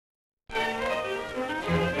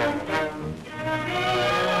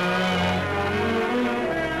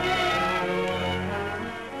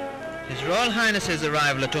Royal Highness's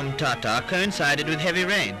arrival at Umtata coincided with heavy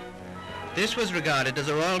rain. This was regarded as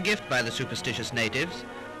a royal gift by the superstitious natives,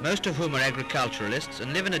 most of whom are agriculturalists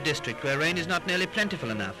and live in a district where rain is not nearly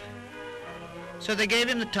plentiful enough. So they gave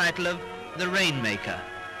him the title of the Rainmaker.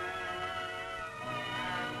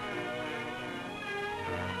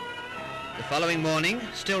 The following morning,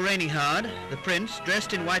 still raining hard, the prince,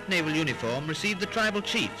 dressed in white naval uniform, received the tribal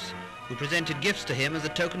chiefs, who presented gifts to him as a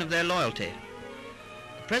token of their loyalty.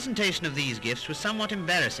 The presentation of these gifts was somewhat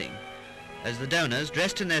embarrassing, as the donors,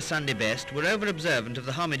 dressed in their Sunday best, were over-observant of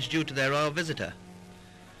the homage due to their royal visitor.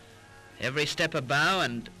 Every step a bow,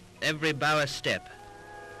 and every bow a step.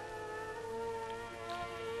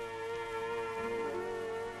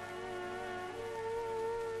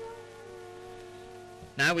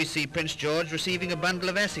 Now we see Prince George receiving a bundle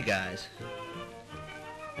of assegais.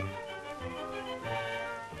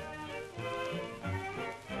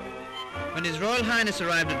 When His Royal Highness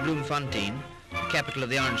arrived at Bloomfontain, the capital of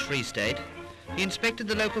the Orange Free State, he inspected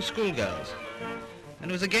the local schoolgirls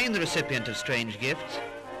and was again the recipient of strange gifts,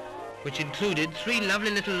 which included 3 lovely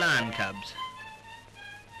little lion cubs.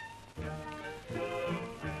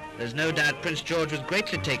 There's no doubt Prince George was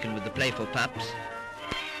greatly taken with the playful pups,